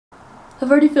I've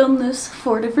already filmed this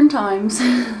 4 different times,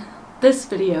 this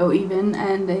video even,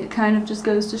 and it kind of just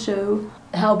goes to show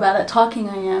how bad at talking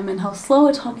I am and how slow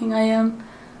at talking I am.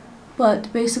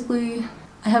 But basically,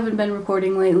 I haven't been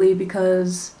recording lately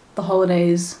because the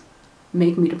holidays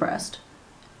make me depressed.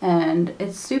 And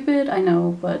it's stupid, I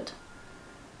know, but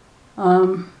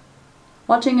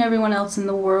watching everyone else in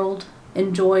the world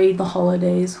enjoy the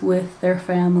holidays with their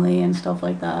family and stuff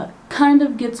like that kind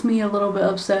of gets me a little bit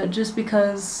upset, just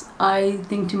because I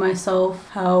think to myself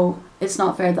how it's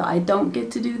not fair that I don't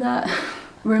get to do that.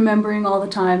 Remembering all the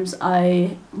times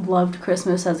I loved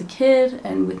Christmas as a kid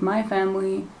and with my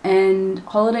family, and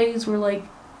holidays were like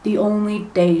the only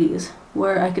days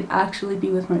where I could actually be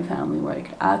with my family, where I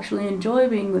could actually enjoy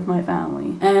being with my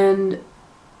family. And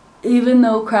even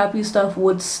though crappy stuff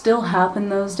would still happen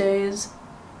those days,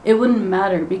 it wouldn't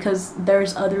matter because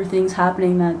there's other things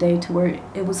happening that day to where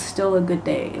it was still a good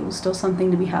day. It was still something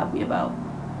to be happy about.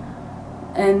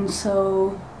 And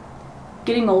so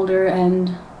getting older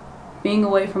and being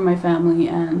away from my family,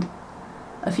 and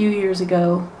a few years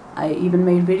ago I even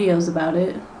made videos about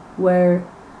it where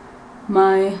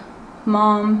my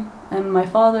mom and my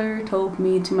father told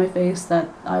me to my face that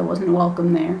I wasn't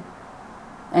welcome there,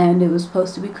 and it was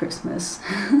supposed to be Christmas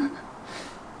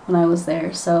when I was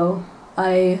there. So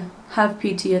I have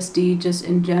PTSD just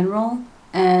in general,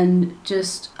 and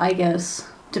just, I guess,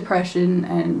 depression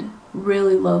and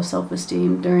really low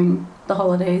self-esteem during the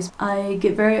holidays. I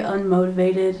get very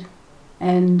unmotivated,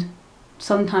 and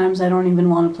sometimes I don't even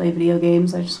want to play video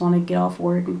games. I just want to get off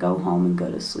work and go home and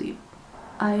go to sleep.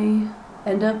 I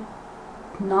end up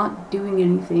not doing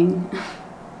anything.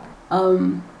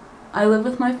 I live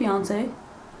with my fiance,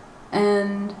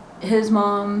 and his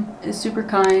mom is super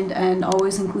kind and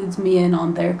always includes me in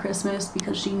on their Christmas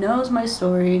because she knows my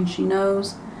story and she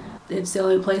knows it's the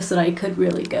only place that I could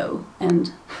really go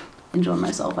and enjoy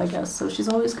myself, I guess. So she's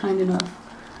always kind enough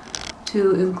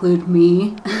to include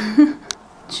me.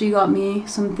 She got me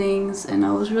some things and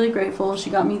I was really grateful. She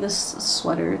got me this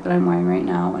sweater that I'm wearing right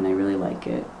now and I really like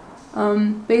it.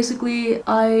 Basically,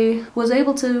 I was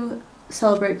able to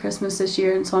celebrate Christmas this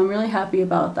year, and so I'm really happy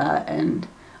about that, and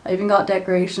I even got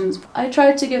decorations. I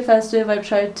tried to get festive, I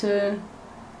tried to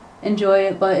enjoy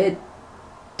it, but it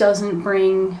doesn't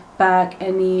bring back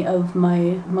any of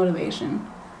my motivation.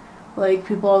 Like,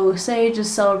 people always say,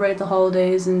 just celebrate the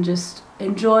holidays and just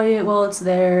enjoy it while it's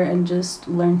there and just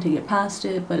learn to get past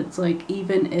it, but it's like,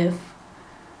 even if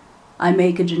I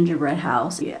make a gingerbread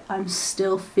house, yeah, I'm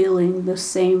still feeling the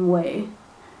same way.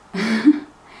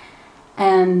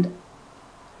 And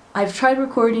I've tried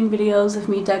recording videos of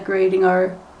me decorating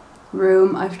our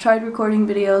room. I've tried recording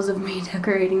videos of me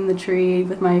decorating the tree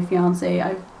with my fiance.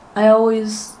 I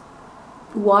always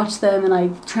watch them and I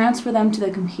transfer them to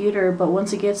the computer, but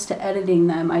once it gets to editing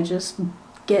them, I just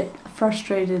get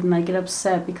frustrated and I get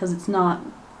upset because it's not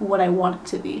what I want it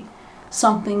to be.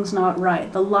 Something's not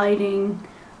right. The lighting,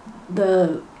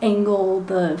 the angle,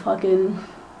 the fucking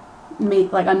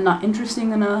like, I'm not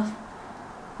interesting enough.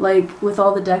 Like, with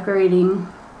all the decorating,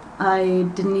 I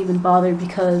didn't even bother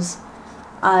because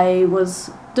I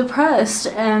was depressed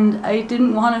and I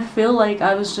didn't want to feel like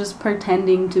I was just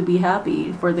pretending to be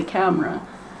happy for the camera.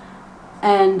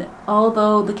 And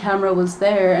although the camera was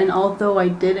there and although I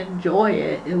did enjoy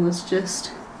it, it was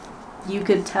just, you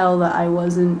could tell that I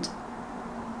wasn't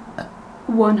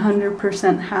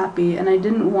 100% happy, and I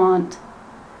didn't want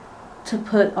to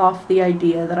put off the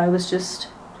idea that I was just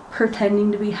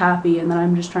pretending to be happy and that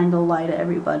I'm just trying to lie to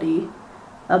everybody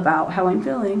about how I'm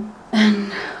feeling.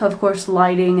 And of course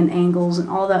lighting and angles and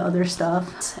all that other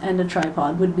stuff, and a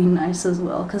tripod would be nice as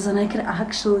well, because then I could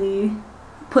actually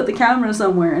put the camera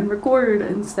somewhere and record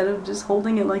instead of just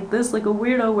holding it like this like a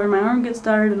weirdo where my arm gets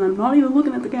tired and I'm not even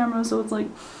looking at the camera. So it's like,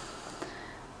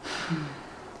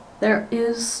 there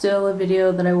is still a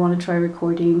video that I want to try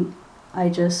recording. I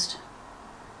just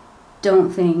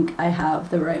don't think I have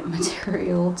the right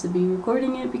material to be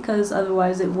recording it, because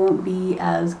otherwise it won't be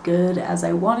as good as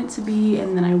I want it to be,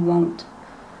 and then I won't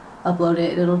upload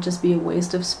it. It'll just be a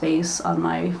waste of space on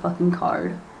my fucking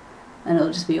card, and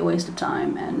it'll just be a waste of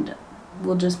time, and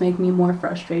will just make me more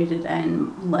frustrated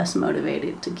and less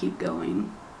motivated to keep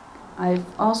going. I've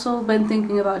also been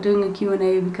thinking about doing a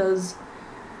Q&A because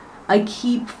I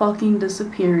keep fucking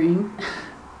disappearing.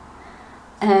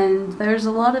 And there's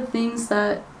a lot of things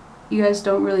that you guys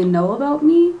don't really know about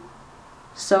me.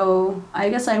 So I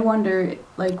guess I wonder,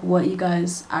 like, what you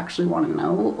guys actually want to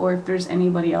know, or if there's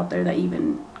anybody out there that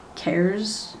even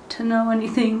cares to know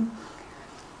anything.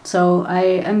 So I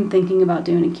am thinking about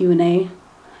doing a Q&A,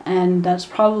 and that's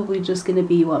probably just going to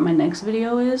be what my next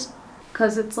video is.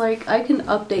 Because it's like, I can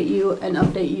update you and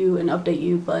update you and update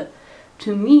you, but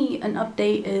To me, an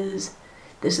update is,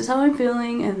 this is how I'm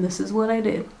feeling and this is what I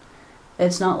did.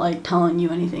 It's not like telling you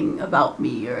anything about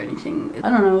me or anything. I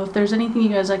don't know, if there's anything you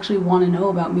guys actually want to know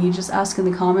about me, just ask in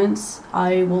the comments.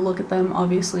 I will look at them,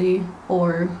 obviously,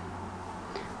 or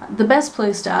the best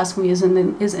place to ask me is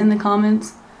in the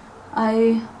comments.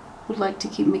 I would like to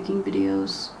keep making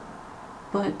videos,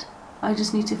 but I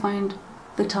just need to find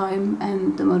the time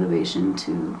and the motivation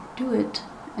to do it.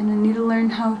 And I need to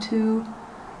learn how to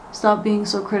stop being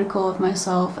so critical of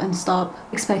myself and stop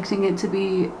expecting it to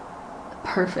be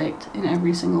perfect in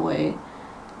every single way,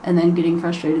 and then getting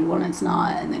frustrated when it's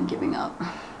not, and then giving up,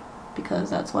 because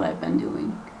that's what I've been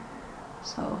doing.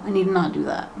 So I need to not do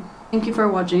that. Thank you for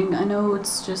watching. I know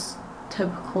it's just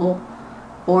typical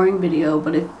boring video,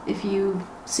 but if you've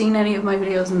seen any of my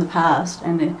videos in the past,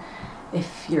 and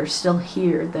if you're still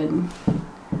here, then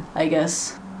I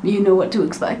guess you know what to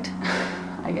expect.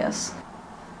 I guess.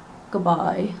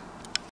 Goodbye.